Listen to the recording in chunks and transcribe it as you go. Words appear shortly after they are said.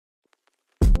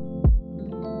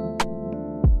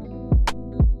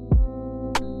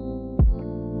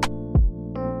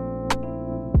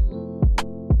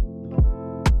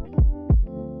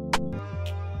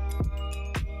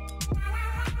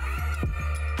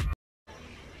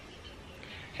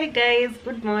Hey guys,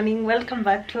 good morning, welcome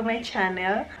back to my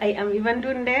channel. I am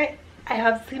Ndunde. I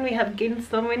have seen we have gained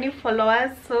so many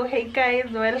followers, so hey guys,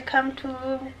 welcome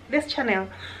to this channel.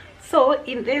 So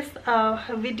in this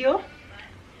video,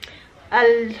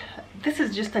 this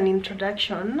is just an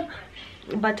introduction,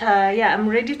 but yeah, I'm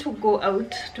ready to go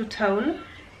out to town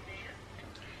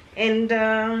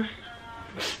and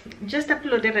just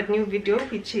uploaded a new video,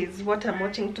 which is what I'm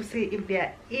watching to see if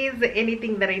there is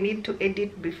anything that I need to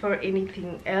edit before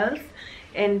anything else.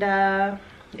 And yeah,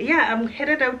 I'm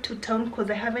headed out to town because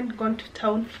I haven't gone to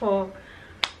town for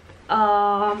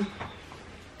I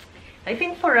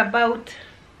think for about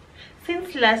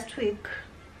since last week.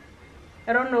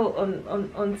 I don't know,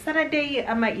 on Saturday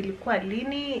ama ilikuwa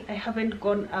lini, I haven't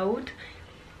gone out.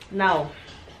 Now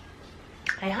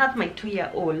I have my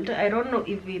 2-year-old. I don't know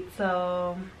if it's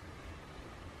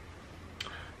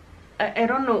I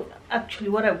don't know actually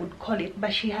what I would call it,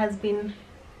 but she has been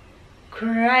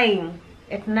crying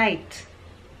at night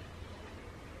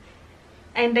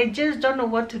and I just don't know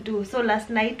what to do. So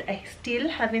last night I still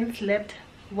haven't slept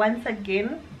once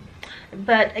again,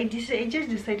 but I just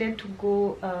decided to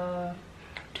go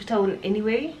to town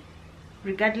anyway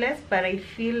regardless. But I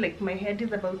feel like my head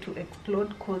is about to explode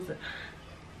because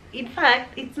in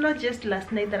fact it's not just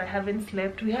last night that I haven't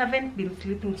slept. We haven't been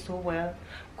sleeping so well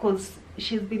because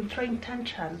she's been throwing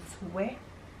tantrums. Where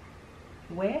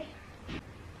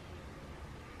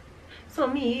so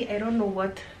me, I don't know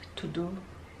what to do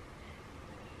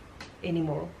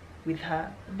anymore with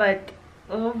her. But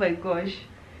oh my gosh,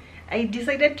 I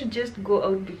decided to just go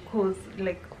out because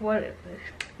like what,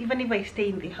 even if I stay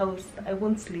in the house I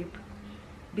won't sleep.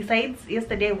 Besides,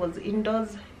 yesterday I was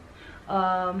indoors,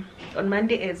 on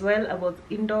Monday as well I was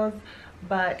indoors.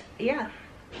 But yeah,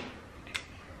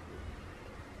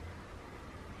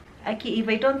 if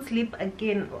I don't sleep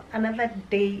again another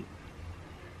day,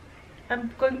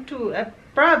 I'm going to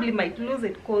probably might lose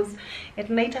it because at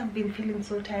night I've been feeling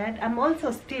so tired. I'm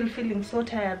also still feeling so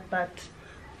tired, but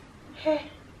hey,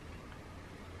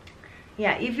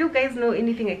 yeah, if you guys know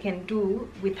anything I can do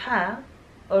with her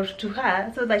or to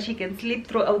her so that she can sleep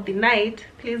throughout the night,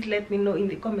 please let me know in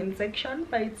the comment section.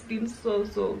 But it's been so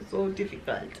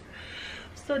difficult,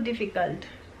 so difficult.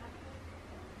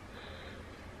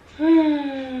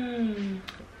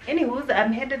 Anyways,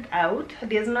 I'm headed out.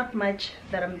 There's not much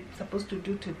that I'm supposed to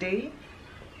do today.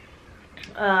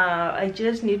 I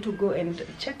just need to go and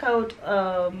check out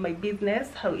my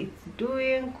business, how it's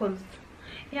doing, because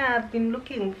yeah, I've been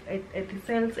looking at the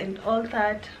sales and all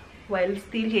that while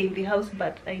still here in the house.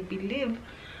 But I believe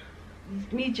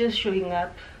me just showing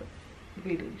up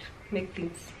will make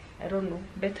things, I don't know,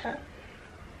 better.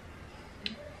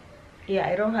 Yeah,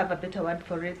 I don't have a better word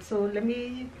for it. So let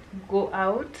me go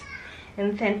out,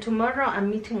 and then tomorrow I'm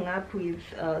meeting up with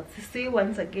Sisi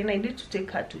once again. I need to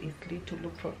take her to Eastleigh to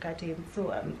look for curtains,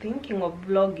 so I'm thinking of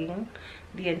vlogging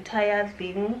the entire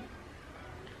thing,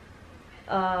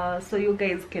 so you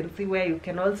guys can see where you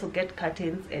can also get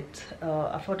curtains at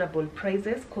affordable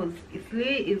prices, because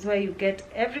Eastleigh is where you get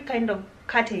every kind of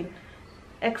curtain,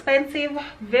 expensive,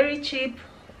 very cheap,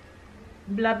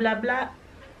 blah blah blah.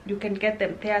 You can get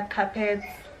them there, carpets,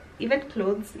 even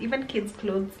clothes, even kids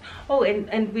clothes. Oh,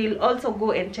 and we'll also go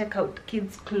and check out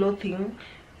kids clothing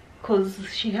because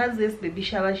she has this baby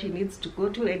shower she needs to go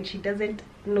to and she doesn't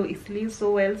know Eastleigh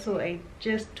so well. So I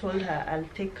just told her I'll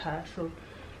take her. So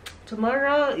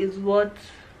tomorrow is what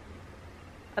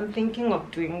I'm thinking of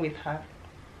doing with her,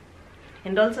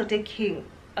 and also taking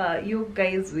you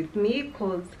guys with me,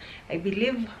 because I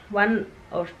believe one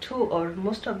or two or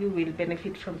most of you will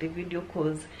benefit from the video.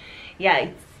 Because yeah,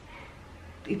 it's,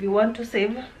 if you want to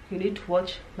save, you need to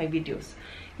watch my videos.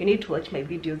 You need to watch my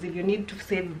videos if you need to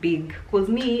save big. Because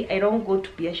me, I don't go to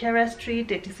Biashara Street,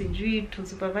 TCG, to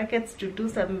supermarkets to do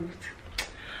some.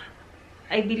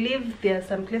 I believe there are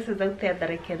some places out there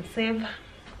that I can save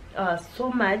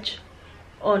so much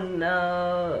on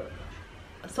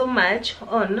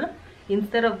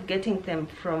instead of getting them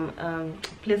from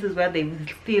places where they will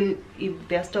still, if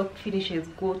their stock finishes,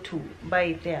 go to buy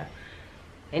it there.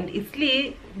 And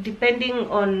Eastleigh, depending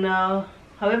on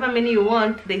however many you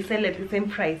want, they sell at the same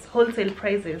price, wholesale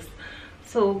prices.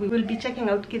 So we will be checking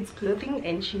out kids clothing,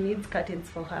 and she needs curtains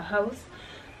for her house.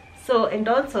 So, and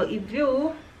also if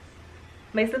you,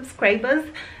 my subscribers,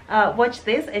 watch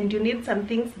this and you need some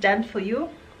things done for you,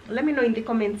 let me know in the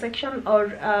comment section, or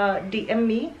DM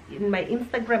me in my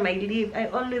Instagram. I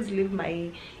always leave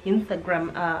my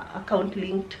Instagram account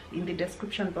linked in the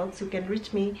description box. You can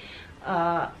reach me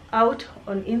out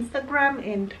on Instagram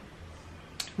and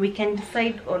we can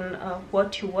decide on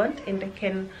what you want, and I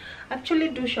can actually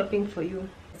do shopping for you.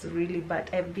 clothes really, but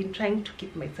I've been trying to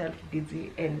keep myself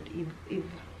busy, and if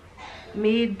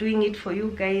me doing it for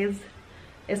you guys,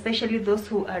 especially those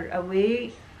who are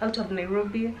away out of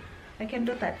Nairobi, I can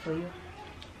do that for you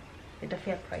at a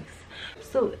fair price.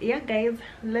 So yeah guys,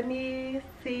 let me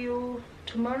see you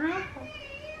tomorrow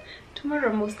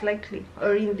most likely,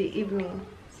 or in the evening.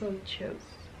 So cheers.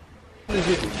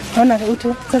 Ona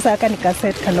utu sasa aka ni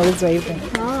cassette kanauzwa hivyo.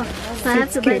 Oh, so I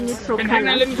have to buy neutral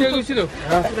color.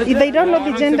 If they don't know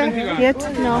the gender yet,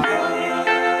 No.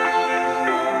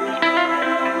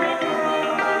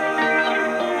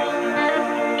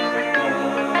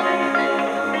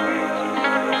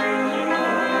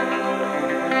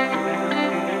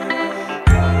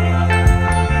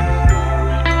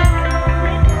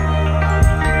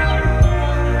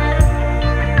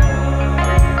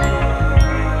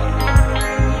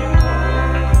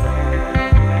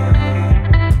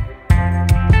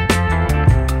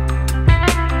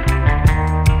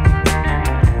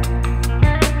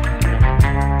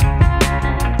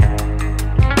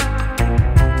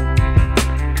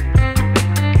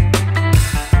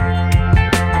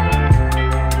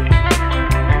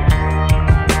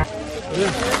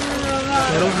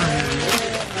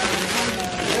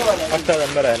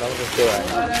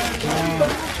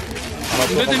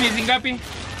 Mtoto miezi ngapi?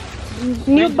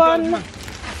 newborn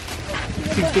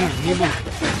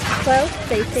 12,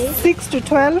 they say. 6 to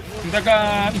 12.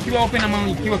 Nataka ikiwa open ama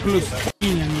ikiwa close.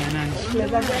 Hii ni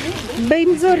 800. Bei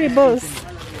mzuri boss.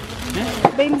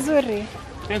 Bei mzuri.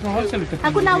 Teka wholesale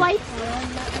utakuwa. Hakuna white?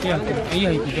 Yeah, hii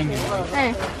haikujanga.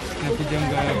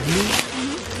 Nakujanga blue,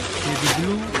 navy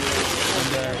blue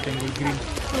and jungle green.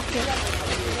 Okay.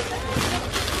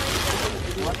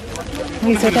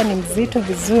 Hii sweta ni mzito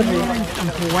vizuri.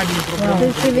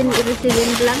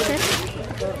 Receiving blanket.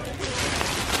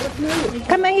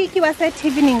 Kama hii ikiwa set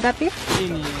hivi ni ngapi? Hii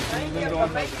ni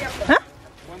Huh?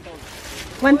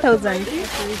 1000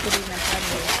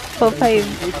 for 5.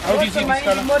 How do you see this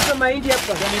color?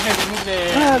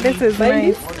 Oh, this is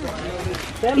nice.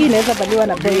 Hii inaweza valiwa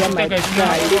na boy ama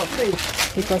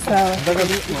iko sawa.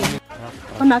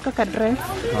 Ona kaka dress.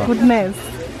 Goodness.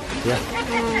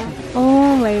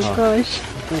 Oh my gosh.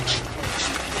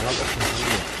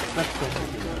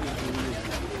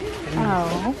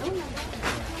 Wow.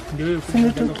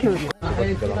 It's too cute.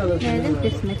 Yeah, I think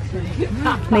this makes sense.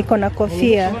 Na iko na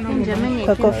kofia. In Germany,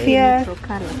 Kwa kofia neutral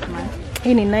colors, man.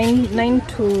 hii ni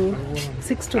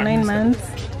 6 to 9 months.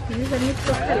 Is this a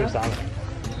neutral color?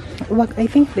 Well, I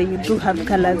think they do have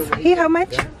colors. Here, how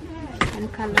much?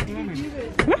 And color.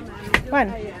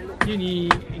 One. Hii ni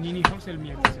wholesale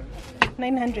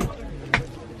 900.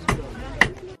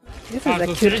 This is a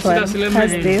cute one.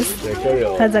 Has this.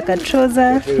 Has a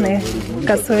trouser na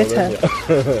kasweta.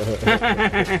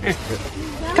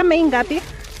 Kama hii ngapi?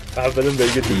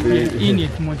 hii ni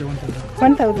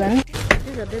 1000.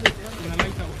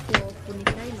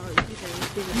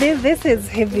 This is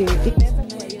heavy.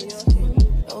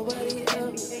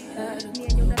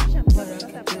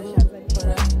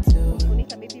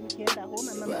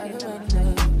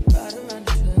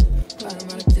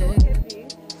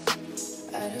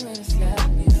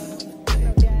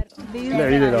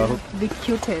 The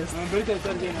cutest.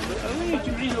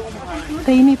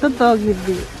 Tiny to dog with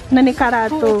the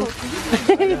nanikarato.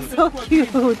 It's so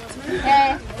cute.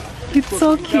 It's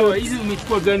so cute. hizi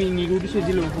umechukua gani nirudishe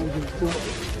zile ulizochukua?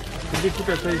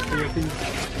 Nilikupa size ya pili.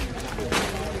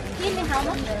 Hii ni how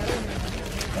much?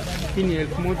 Hii ni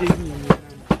 1000 hizi.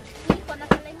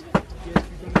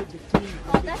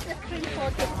 Oh, that's the cream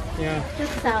coated. Yeah.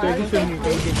 Just sour.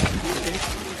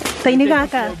 Tiny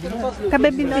kaka.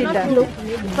 Kababy feeder.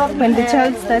 When the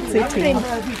child starts eating.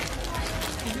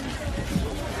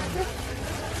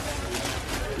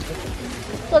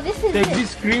 So this is Take it.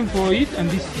 this cream for it and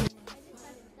this.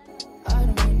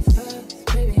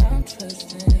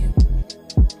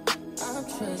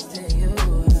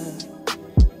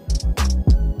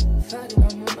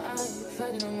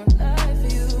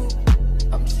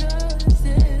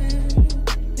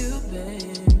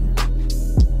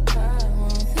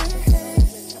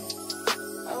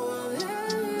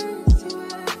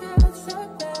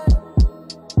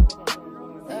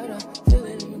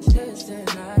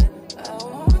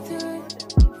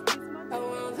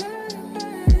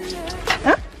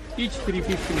 Each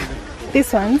 350.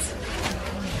 These ones.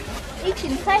 Each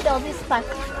inside of this pack.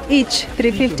 Each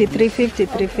 350, 350,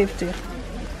 350.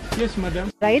 Yes,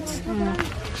 madam. Right?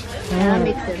 That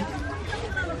makes sense.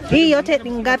 Hii yote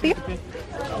ni ngapi?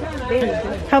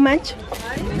 How much?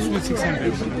 This was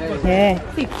 600. Yeah.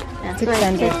 Yeah,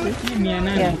 600. Hii ni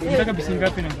 800. Nataka pesa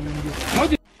ngapi na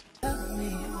kuingia?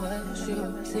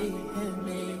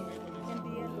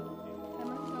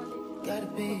 Gotta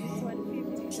be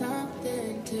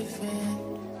something different.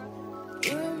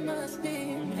 You must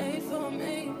be made for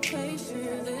me. Patience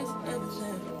is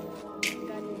everything.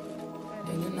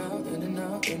 In and out, in and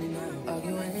out, in and out.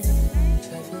 Arguing,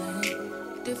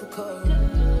 trifling, difficult.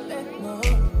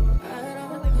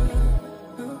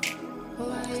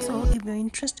 So if you're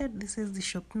interested, this is the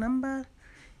shop number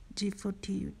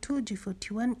G42,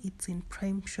 G41. It's in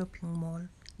Prime Shopping Mall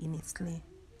in Eastleigh.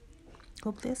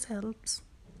 Hope this helps.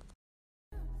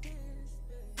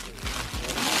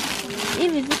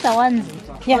 If it's a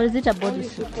onesie, Yeah. or is it a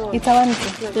bodysuit? It's a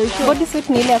onesie. So sure. Bodysuit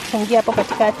ni ile ya kufungia hapo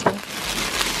katikati.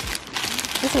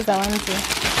 This is a onesie.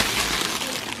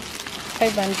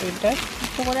 500.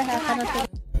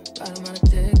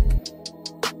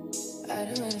 I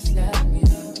don't wanna slap me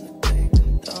up,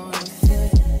 don't wanna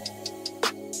fit.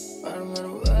 I don't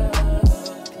wanna work,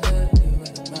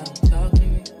 talk to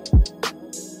me.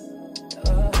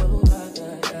 Oh,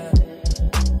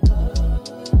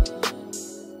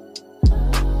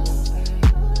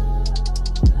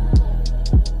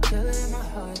 feel it in my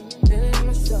heart, feel it in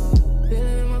my soul, feel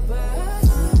it in my body.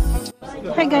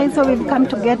 Hi guys, so we've come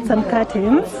to get some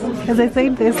curtains. As I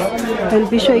said, I'll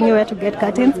be showing you where to get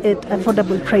curtains at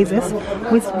affordable prices.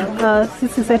 With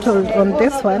Sissy settled on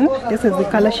this one. This is the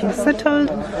color she settled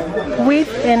with,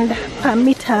 and per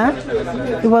meter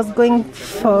it was going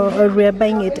for, or we are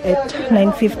buying it at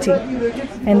 950.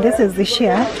 And this is the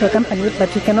share to accompany it,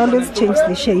 but you can always change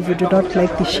the share if you do not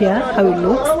like the share, how it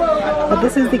looks. But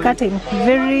this is the curtain,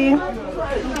 very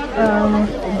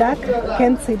dark.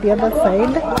 Can't see the other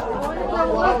side.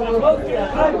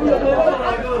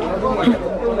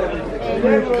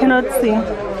 You cannot see,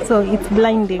 so it's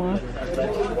blinding.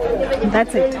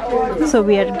 That's it. So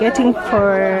we are getting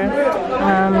for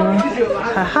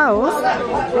her house,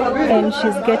 and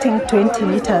she's getting 20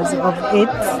 meters of it,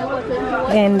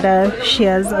 and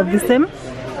shares of the same.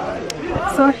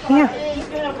 So yeah,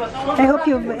 I hope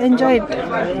you've enjoyed,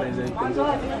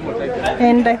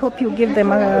 and I hope you give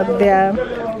them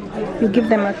you give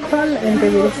them a call and they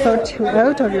will sort you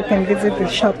out, or you can visit the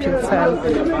shop yourself.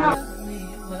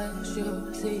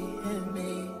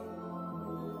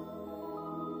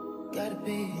 Gotta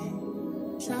be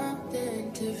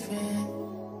something different.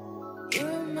 You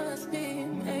must be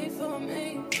made for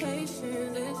me. Patience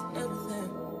is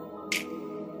everything.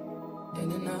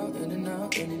 In and out, in and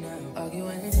out, in and out.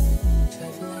 Arguing,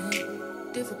 trifling,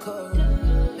 difficult.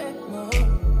 Let more.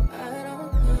 I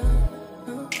don't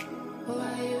know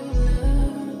why you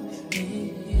love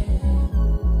me.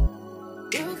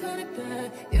 You got it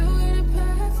bad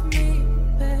for me,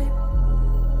 babe.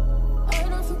 I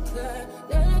don't feel glad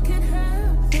that I can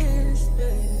have this,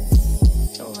 babe.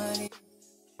 Nobody.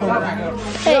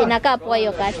 Hey, inakaa poa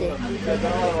hiyo curtain.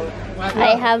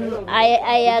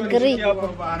 I agree.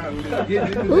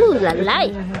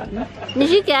 Lalai.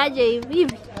 Nishike aje hivi.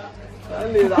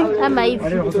 Kama hivi.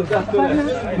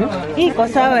 Iko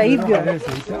sawa hivyo.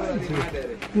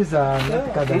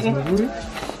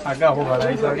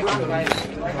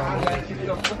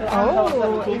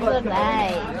 Oh, it's so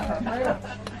nice.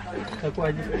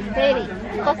 Very.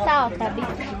 Iko sawa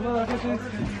kabisa.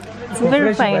 It's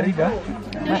very fine.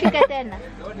 Nishike tena.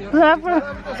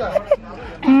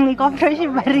 Iko fresh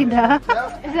barida.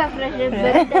 Isa fresh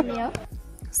barida niyo.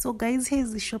 So guys,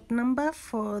 here's the shop number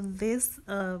for this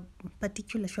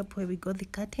particular shop where we got the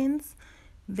curtains.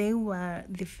 They were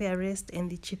the fairest and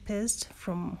the cheapest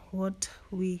from what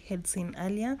we had seen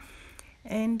earlier.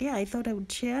 And yeah, I thought I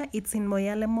would share. It's in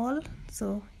Moyale Mall,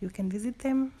 so you can visit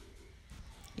them.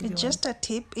 It's just a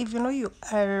tip, if you know you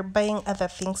are buying other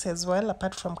things as well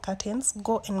apart from curtains,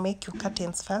 go and make your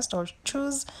curtains first, or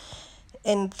choose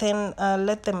and then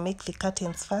let them make the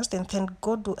curtains first and then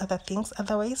go do other things.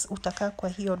 Otherwise utakaa kwa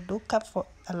hiyo duka for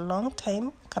a long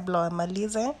time kabla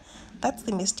wamalize. That's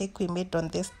the mistake we made on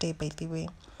this day, by the way.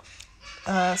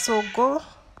 So go,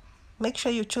 make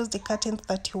sure you choose the curtains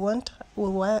that you want,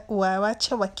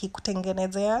 wawache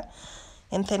wakikutengenezea,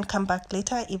 and then come back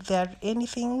later. If there's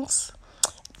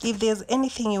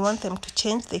anything you want them to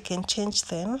change, they can change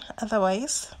then.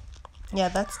 Otherwise, yeah,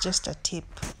 that's just a tip.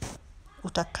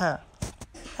 Utaka.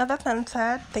 Other than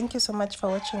that, thank you so much for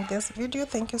watching this video.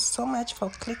 Thank you so much for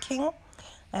clicking.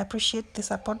 I appreciate the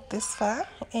support this far,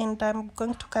 and I'm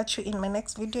going to catch you in my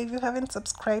next video. If you haven't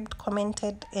subscribed,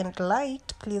 commented, and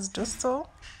liked, please do so.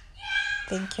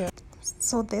 Thank you.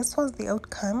 So this was the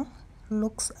outcome.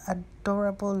 Looks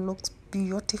adorable, looks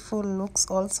beautiful, looks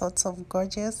all sorts of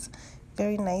gorgeous.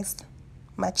 Very nice,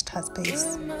 matched her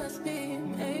space.